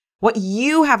what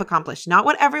you have accomplished, not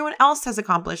what everyone else has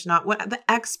accomplished, not what the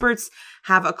experts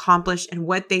have accomplished and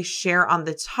what they share on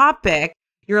the topic.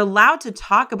 You're allowed to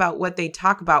talk about what they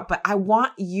talk about, but I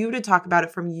want you to talk about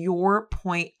it from your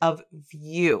point of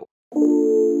view.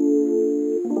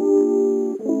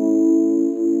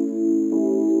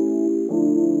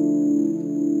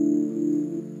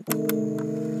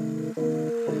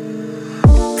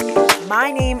 My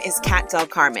name is Kat Del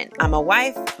Carmen. I'm a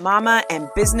wife, mama, and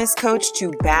business coach to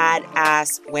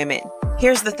badass women.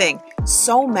 Here's the thing.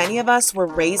 So many of us were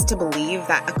raised to believe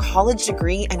that a college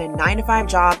degree and a 9-to-5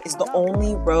 job is the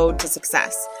only road to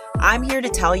success. I'm here to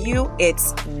tell you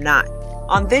it's not.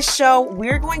 On this show,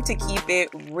 we're going to keep it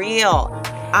real.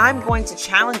 I'm going to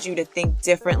challenge you to think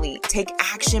differently, take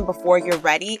action before you're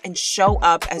ready, and show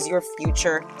up as your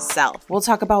future self. We'll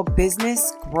talk about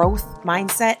business, growth,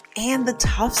 mindset, and the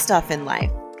tough stuff in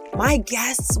life. My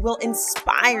guests will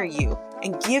inspire you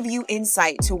and give you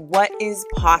insight to what is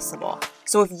possible.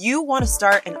 So if you want to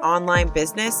start an online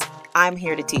business, I'm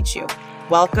here to teach you.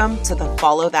 Welcome to the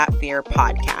Follow That Fear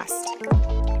podcast.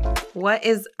 What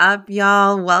is up,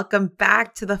 y'all? Welcome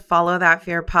back to the Follow That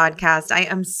Fear podcast. I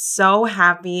am so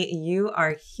happy you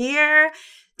are here.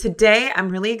 Today, I'm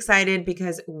really excited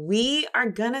because we are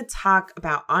going to talk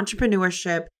about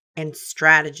entrepreneurship and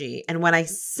strategy. And when I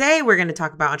say we're going to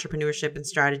talk about entrepreneurship and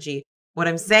strategy, what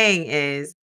I'm saying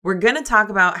is we're going to talk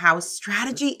about how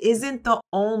strategy isn't the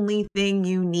only thing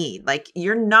you need. Like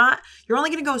you're only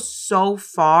going to go so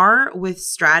far with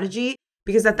strategy.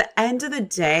 Because at the end of the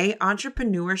day,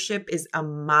 entrepreneurship is a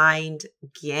mind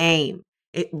game.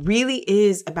 It really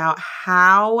is about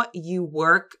how you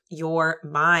work your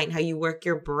mind, how you work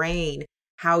your brain,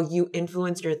 how you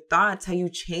influence your thoughts, how you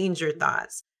change your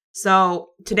thoughts. So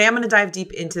today I'm going to dive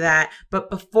deep into that.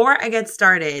 But before I get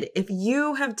started, if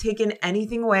you have taken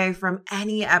anything away from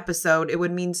any episode, it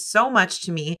would mean so much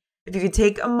to me if you could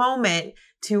take a moment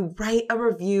to write a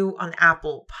review on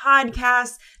Apple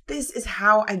Podcasts. This is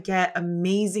how I get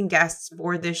amazing guests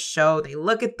for this show. They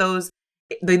look at those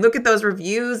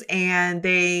reviews and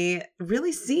they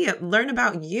really learn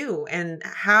about you and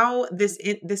how this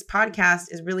podcast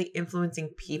is really influencing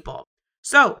people.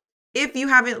 So if you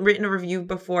haven't written a review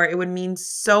before, it would mean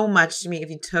so much to me if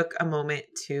you took a moment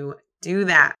to do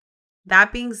that.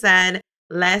 That being said,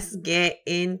 let's get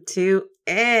into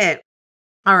it.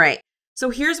 All right. So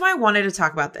here's why I wanted to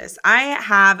talk about this. I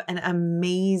have an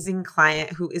amazing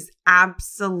client who is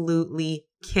absolutely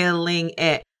killing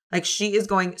it. Like she is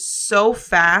going so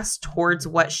fast towards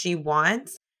what she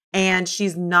wants and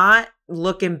she's not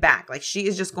looking back. Like she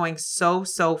is just going so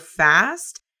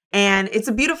fast. And it's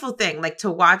a beautiful thing. Like to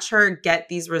watch her get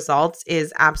these results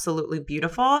is absolutely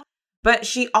beautiful. But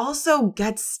she also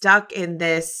gets stuck in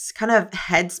this kind of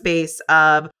headspace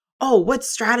of, oh, what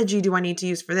strategy do I need to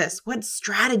use for this? What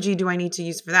strategy do I need to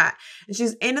use for that? And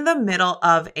she's in the middle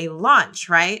of a launch,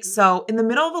 right? So in the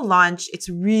middle of a launch, it's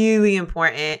really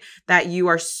important that you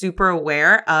are super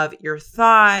aware of your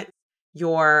thought,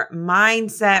 your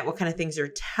mindset, what kind of things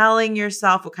you're telling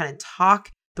yourself, what kind of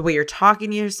the way you're talking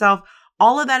to yourself.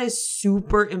 All of that is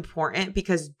super important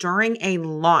because during a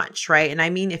launch, right? And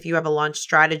I mean, if you have a launch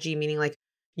strategy, meaning like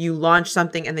you launch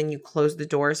something and then you close the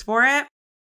doors for it.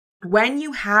 When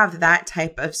you have that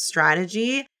type of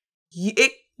strategy,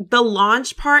 during the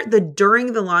launch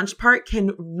part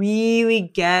can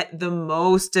really get the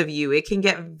most of you. It can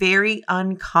get very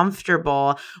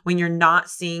uncomfortable when you're not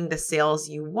seeing the sales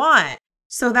you want.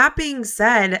 So that being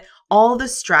said, all the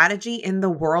strategy in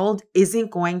the world isn't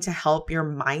going to help your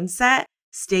mindset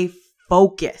stay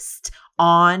focused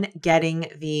on getting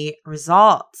the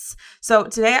results. So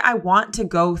today I want to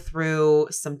go through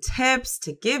some tips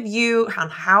to give you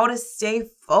on how to stay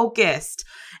focused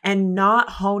and not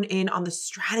hone in on the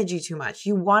strategy too much.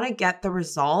 You want to get the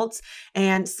results.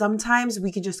 And sometimes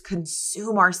we can just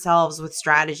consume ourselves with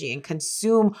strategy and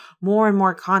consume more and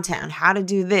more content on how to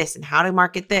do this and how to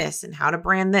market this and how to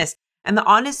brand this. And the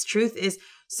honest truth is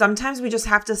sometimes we just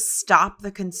have to stop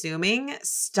the consuming,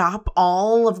 stop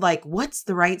all of like, what's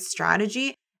the right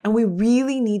strategy? And we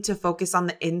really need to focus on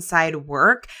the inside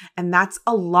work. And that's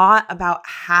a lot about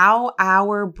how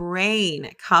our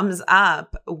brain comes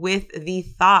up with the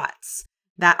thoughts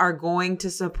that are going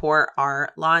to support our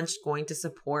launch, going to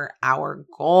support our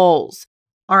goals.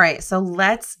 All right, so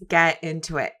let's get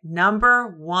into it.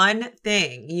 Number one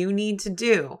thing you need to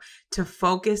do to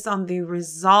focus on the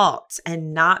results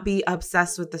and not be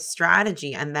obsessed with the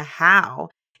strategy and the how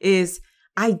is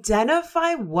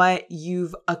identify what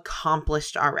you've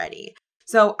accomplished already.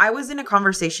 So I was in a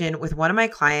conversation with one of my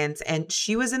clients and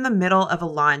she was in the middle of a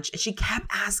launch and she kept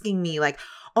asking me like,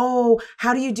 oh,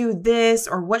 how do you do this?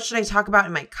 Or what should I talk about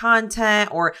in my content?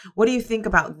 Or what do you think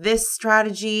about this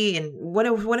strategy? And what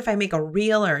if I make a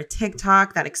reel or a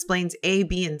TikTok that explains A,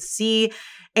 B, and C?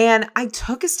 And I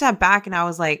took a step back and I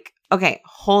was like, okay,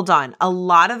 hold on. A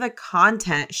lot of the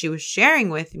content she was sharing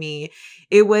with me,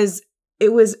 it was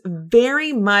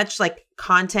very much like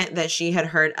content that she had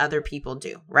heard other people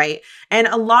do, right? And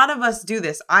a lot of us do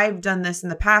this. I've done this in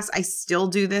the past. I still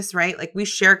do this, right? Like we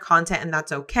share content and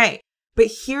that's okay. But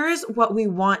here's what we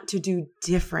want to do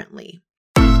differently.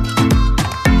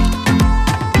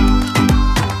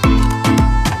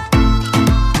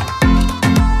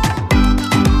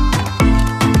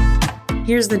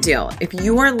 Here's the deal. If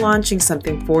you are launching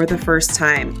something for the first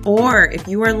time, or if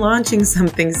you are launching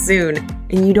something soon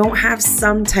and you don't have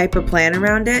some type of plan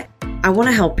around it, I want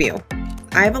to help you.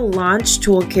 I have a launch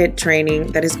toolkit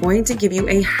training that is going to give you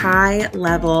a high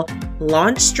level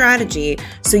launch strategy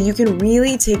so you can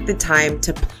really take the time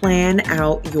to plan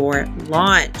out your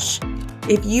launch.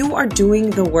 If you are doing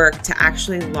the work to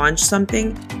actually launch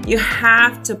something, you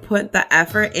have to put the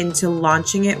effort into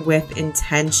launching it with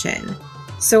intention.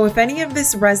 So if any of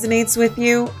this resonates with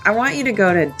you, I want you to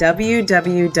go to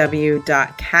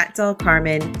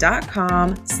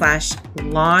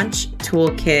www.katdelcarmen.com/launch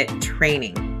toolkit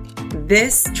training.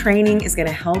 This training is going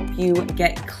to help you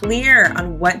get clear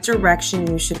on what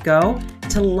direction you should go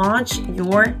to launch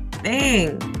your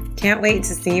thing. Can't wait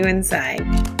to see you inside.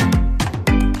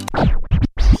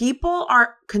 People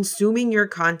are consuming your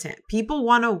content. People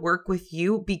want to work with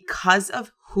you because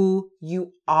of who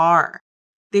you are.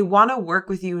 They want to work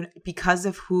with you because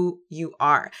of who you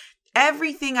are.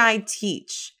 Everything I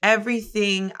teach,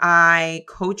 everything I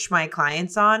coach my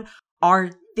clients on are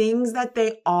things that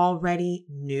they already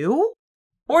knew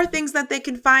or things that they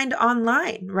can find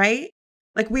online, right?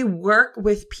 Like we work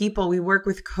with people, we work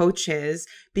with coaches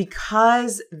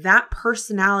because that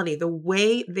personality, the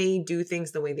way they do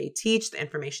things, the way they teach, the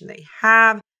information they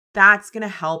have, that's going to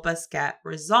help us get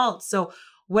results. So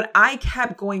what I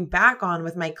kept going back on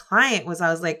with my client was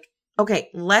I was like, okay,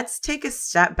 let's take a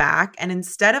step back. And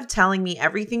instead of telling me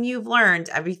everything you've learned,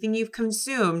 everything you've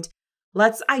consumed,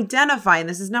 let's identify, and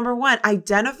this is number one,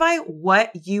 identify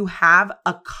what you have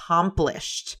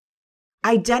accomplished.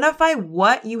 Identify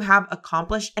what you have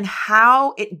accomplished and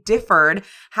how it differed,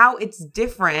 how it's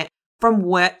different from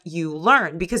what you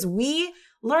learned. Because we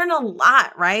learn a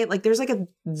lot, right? Like there's like a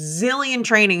zillion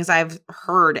trainings I've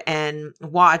heard and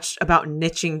watched about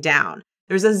niching down.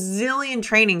 There's a zillion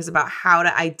trainings about how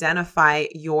to identify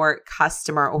your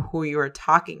customer or who you are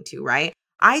talking to, right?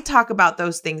 I talk about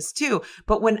those things too.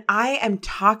 But when I am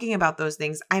talking about those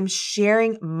things, I'm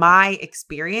sharing my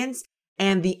experience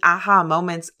and the aha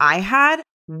moments I had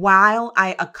while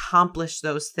I accomplished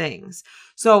those things.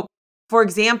 So for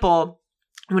example,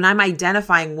 when I'm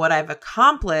identifying what I've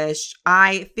accomplished,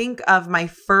 I think of my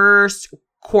first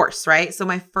course, right? So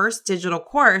my first digital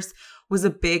course was a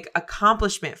big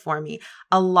accomplishment for me.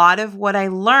 A lot of what I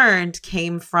learned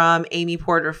came from Amy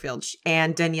Porterfield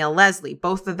and Danielle Leslie.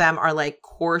 Both of them are like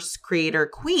course creator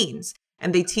queens,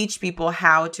 and they teach people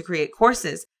how to create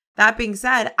courses. That being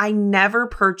said, I never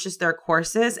purchased their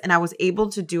courses and I was able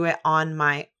to do it on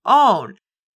my own.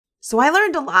 So I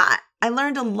learned a lot. I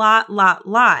learned a lot.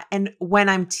 And when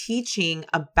I'm teaching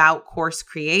about course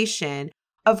creation,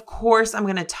 of course, I'm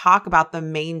going to talk about the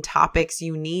main topics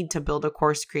you need to build a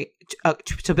course, to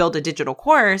build a digital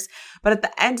course. But at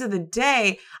the end of the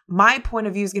day, my point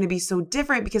of view is going to be so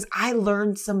different because I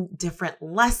learned some different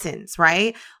lessons,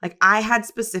 right? Like I had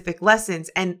specific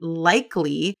lessons, and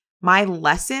likely my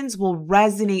lessons will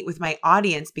resonate with my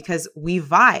audience because we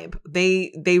vibe. They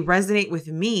resonate with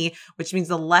me, which means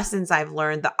the lessons I've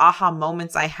learned, the aha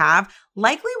moments I have,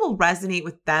 likely will resonate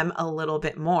with them a little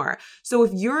bit more. So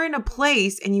if you're in a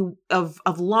place and you of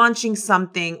launching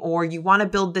something, or you want to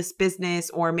build this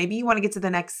business, or maybe you want to get to the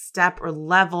next step or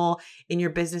level in your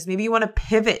business, maybe you want to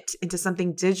pivot into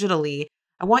something digitally,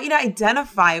 I want you to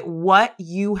identify what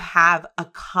you have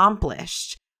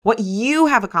accomplished. What you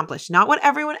have accomplished, not what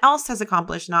everyone else has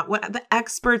accomplished, not what the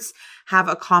experts have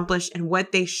accomplished and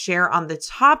what they share on the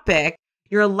topic.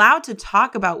 You're allowed to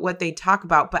talk about what they talk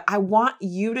about, but I want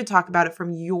you to talk about it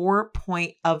from your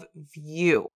point of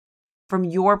view. From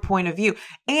your point of view.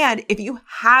 And if you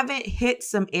haven't hit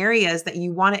some areas that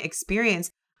you want to experience,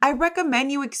 I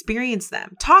recommend you experience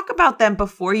them. Talk about them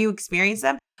before you experience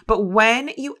them. But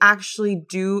when you actually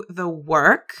do the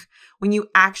work, when you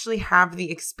actually have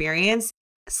the experience,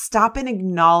 stop and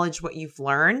acknowledge what you've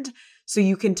learned so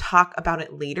you can talk about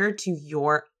it later to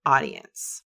your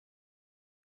audience.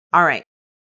 All right.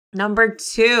 Number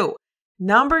 2,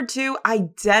 Number 2,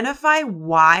 identify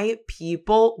why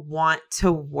people want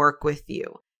to work with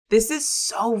you. This is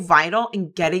so vital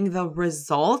in getting the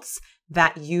results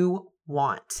that you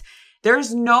want.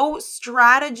 There's no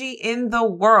strategy in the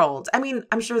world. I mean,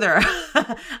 I'm sure there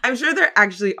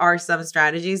actually are some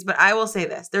strategies, but I will say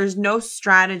this. There's no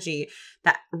strategy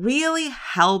that really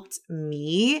helped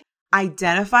me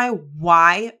identify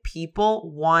why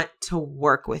people want to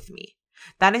work with me.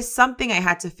 That is something I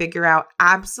had to figure out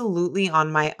absolutely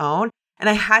on my own. And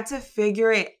I had to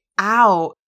figure it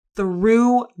out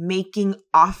through making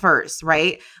offers,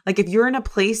 right? Like if you're in a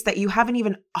place that you haven't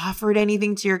even offered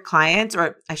anything to your clients,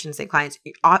 or I shouldn't say clients,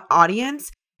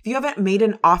 audience, if you haven't made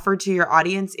an offer to your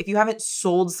audience, if you haven't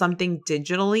sold something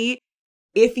digitally,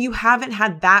 if you haven't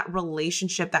had that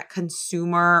relationship, that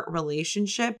consumer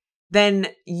relationship, then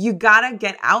you gotta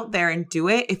get out there and do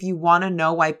it if you wanna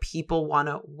know why people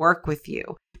wanna work with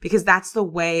you, because that's the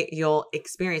way you'll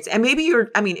experience it. And maybe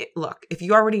look, if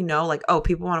you already know like, oh,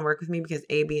 people wanna work with me because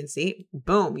A, B, and C,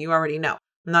 boom, you already know.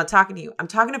 I'm not talking to you. I'm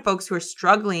talking to folks who are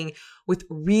struggling with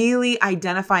really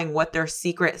identifying what their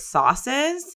secret sauce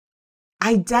is.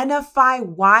 Identify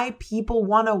why people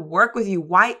want to work with you.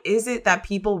 Why is it that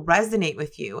people resonate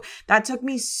with you? That took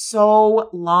me so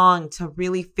long to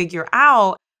really figure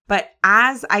out. But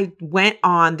as I went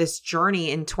on this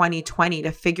journey in 2020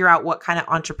 to figure out what kind of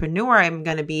entrepreneur I'm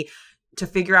going to be, to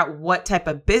figure out what type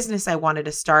of business I wanted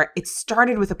to start, it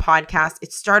started with a podcast.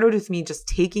 It started with me just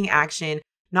taking action,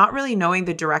 not really knowing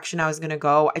the direction I was going to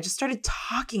go. I just started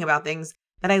talking about things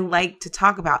that I like to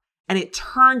talk about. And it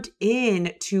turned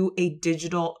into a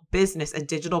digital business, a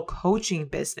digital coaching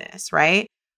business, right?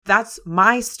 That's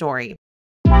my story.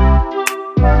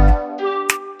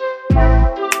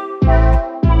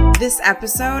 This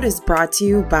episode is brought to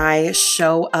you by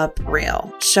Show Up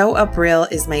Real. Show Up Real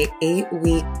is my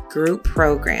 8-week group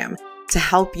program to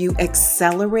help you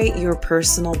accelerate your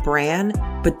personal brand,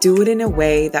 but do it in a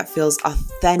way that feels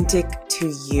authentic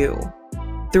to you.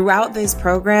 Throughout this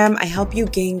program, I help you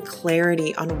gain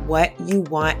clarity on what you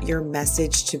want your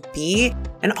message to be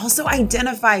and also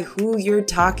identify who you're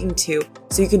talking to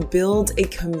so you can build a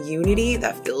community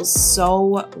that feels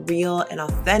so real and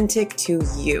authentic to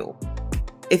you.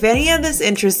 If any of this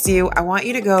interests you, I want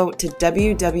you to go to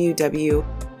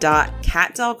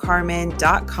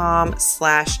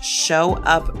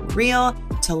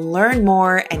www.katdelcarmen.com/showupreal to learn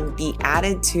more and be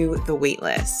added to the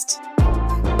waitlist.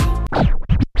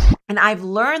 And I've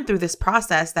learned through this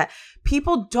process that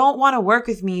people don't want to work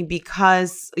with me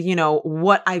because,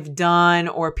 what I've done,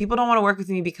 or people don't want to work with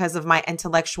me because of my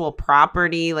intellectual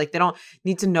property. Like they don't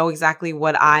need to know exactly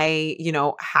what I,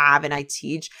 have and I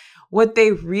teach. What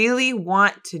they really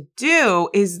want to do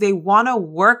is they want to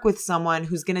work with someone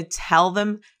who's going to tell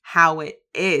them how it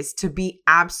is, to be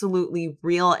absolutely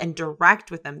real and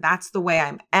direct with them. That's the way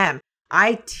I am.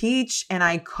 I teach and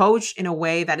I coach in a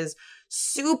way that is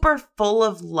super full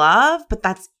of love, but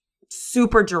that's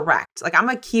super direct. Like I'm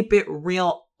going to keep it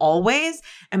real always.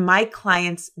 And my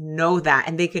clients know that,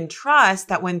 and they can trust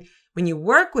that when you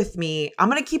work with me, I'm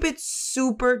going to keep it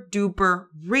super duper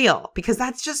real, because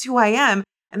that's just who I am.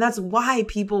 And that's why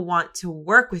people want to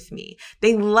work with me.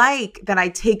 They like that I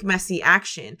take messy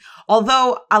action.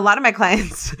 Although a lot of my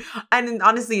clients, and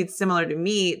honestly, it's similar to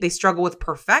me, they struggle with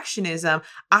perfectionism.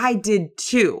 I did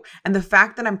too. And the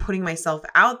fact that I'm putting myself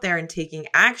out there and taking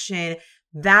action,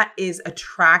 that is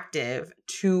attractive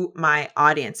to my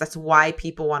audience. That's why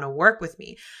people want to work with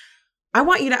me. I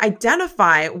want you to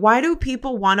identify, why do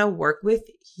people want to work with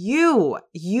you?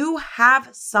 You have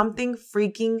something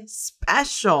freaking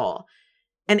special.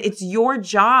 And it's your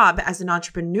job as an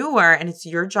entrepreneur, and it's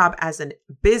your job as a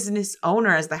business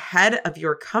owner, as the head of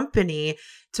your company,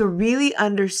 to really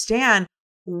understand,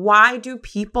 why do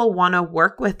people want to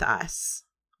work with us?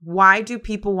 Why do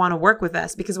people want to work with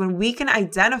us? Because when we can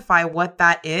identify what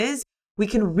that is, we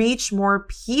can reach more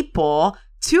people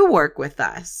to work with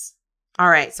us. All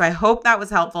right. So I hope that was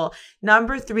helpful.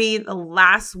 Number 3, the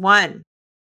last one,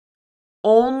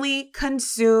 only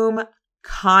consume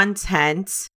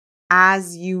content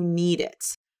as you need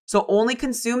it. So only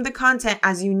consume the content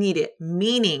as you need it.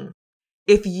 Meaning,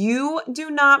 if you do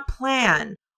not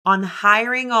plan on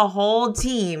hiring a whole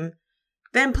team,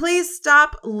 then please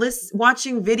stop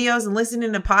watching videos and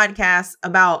listening to podcasts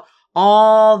about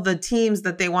all the teams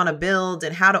that they want to build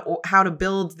and how to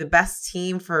build the best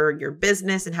team for your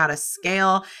business and how to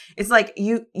scale. It's like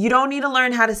you don't need to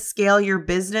learn how to scale your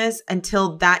business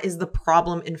until that is the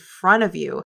problem in front of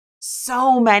you.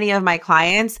 So many of my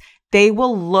clients, they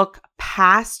will look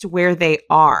past where they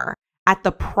are at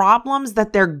the problems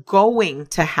that they're going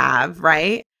to have,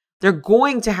 right? They're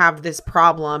going to have this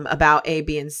problem about A,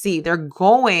 B, and C. They're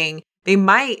going They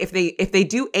might, if they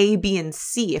do A, B, and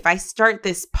C, if I start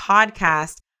this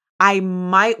podcast, I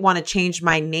might want to change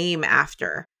my name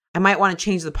after. I might want to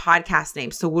change the podcast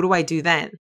name. So what do I do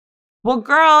then? Well,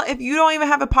 girl, if you don't even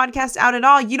have a podcast out at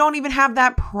all, you don't even have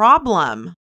that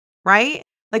problem, right?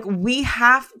 Like, we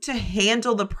have to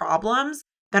handle the problems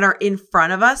that are in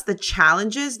front of us, the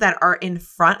challenges that are in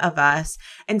front of us,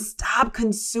 and stop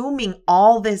consuming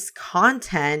all this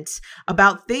content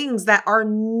about things that are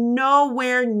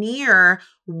nowhere near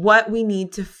what we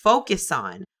need to focus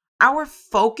on. Our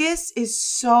focus is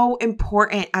so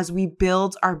important as we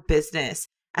build our business,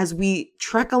 as we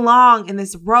trek along in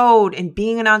this road and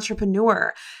being an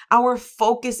entrepreneur. Our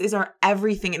focus is our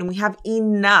everything, and we have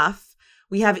enough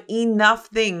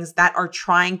things that are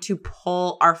trying to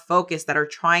pull our focus, that are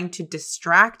trying to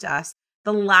distract us.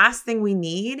 The last thing we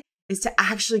need is to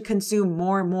actually consume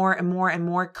more and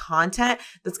more content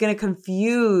that's going to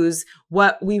confuse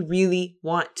what we really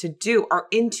want to do. Our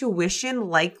intuition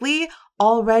likely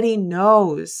already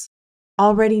knows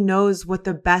what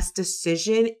the best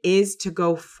decision is to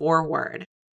go forward.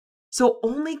 So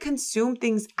only consume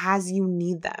things as you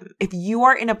need them. If you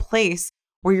are in a place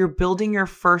where you're building your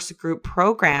first group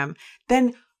program,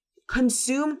 then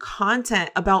consume content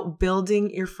about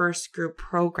building your first group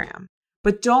program.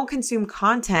 But don't consume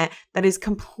content that is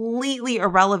completely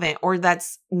irrelevant or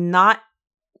it's not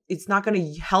going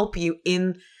to help you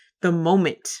in the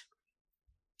moment.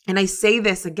 And I say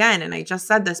this again, and I just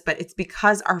said this, but it's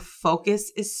because our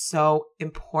focus is so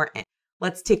important.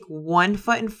 Let's take one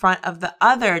foot in front of the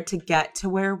other to get to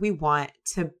where we want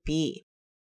to be.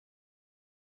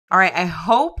 All right, I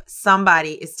hope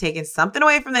somebody is taking something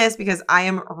away from this because I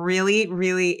am really,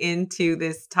 really into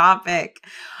this topic.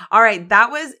 All right, that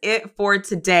was it for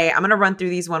today. I'm going to run through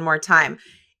these one more time.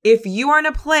 If you are in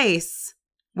a place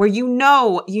where you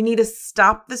know you need to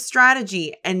stop the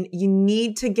strategy and you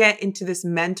need to get into this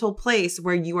mental place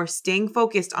where you are staying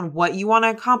focused on what you want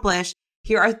to accomplish,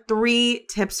 here are 3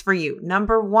 tips for you.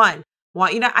 Number 1, I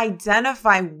want you to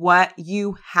identify what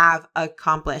you have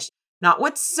accomplished. Not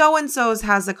what so-and-so's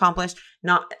has accomplished,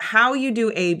 not how you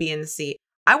do A, B, and C.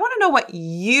 I want to know what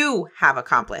you have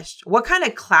accomplished. What kind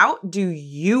of clout do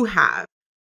you have?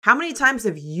 How many times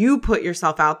have you put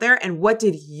yourself out there and what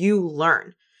did you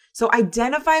learn? So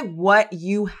identify what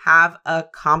you have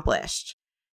accomplished.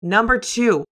 Number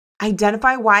 2,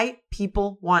 identify why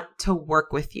people want to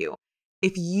work with you.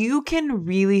 If you can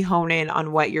really hone in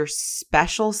on what your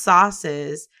special sauce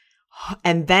is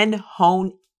and then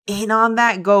hone in on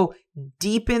that, go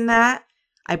deep in that,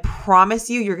 I promise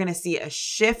you're going to see a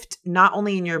shift not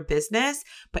only in your business,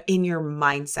 but in your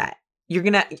mindset. You're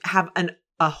going to have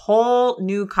a whole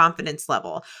new confidence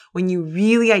level when you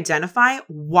really identify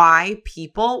why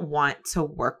people want to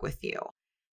work with you.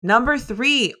 Number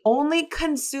 3, only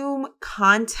consume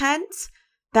content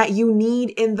that you need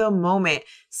in the moment.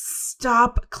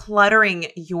 Stop cluttering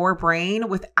your brain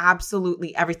with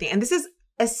absolutely everything. And this is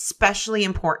especially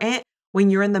important when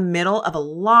you're in the middle of a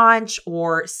launch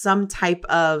or some type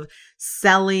of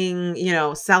selling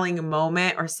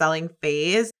moment or selling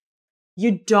phase.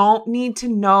 You don't need to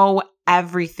know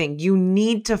everything. You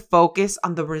need to focus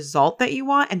on the result that you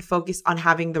want and focus on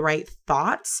having the right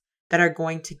thoughts that are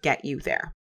going to get you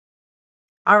there.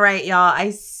 All right, y'all. I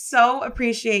so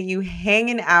appreciate you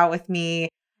hanging out with me.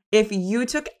 If you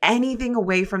took anything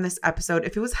away from this episode,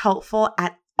 if it was helpful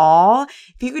at all,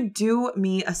 if you could do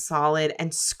me a solid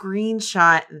and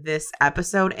screenshot this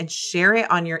episode and share it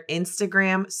on your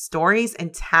Instagram stories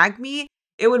and tag me,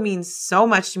 it would mean so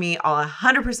much to me. I'll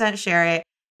 100% share it.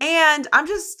 And I'm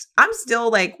still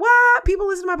like, what? People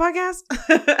listen to my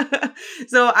podcast?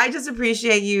 So I just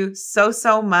appreciate you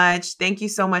so much. Thank you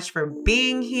so much for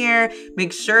being here.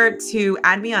 Make sure to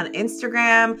add me on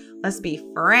Instagram. Let's be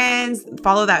friends.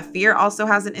 Follow That Fear also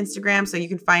has an Instagram. So you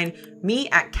can find me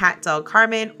at Kat Del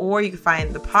Carmen, or you can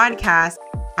find the podcast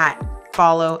at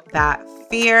Follow That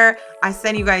Fear. I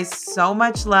send you guys so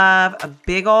much love, a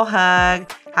big ol'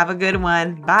 hug. Have a good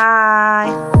one.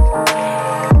 Bye.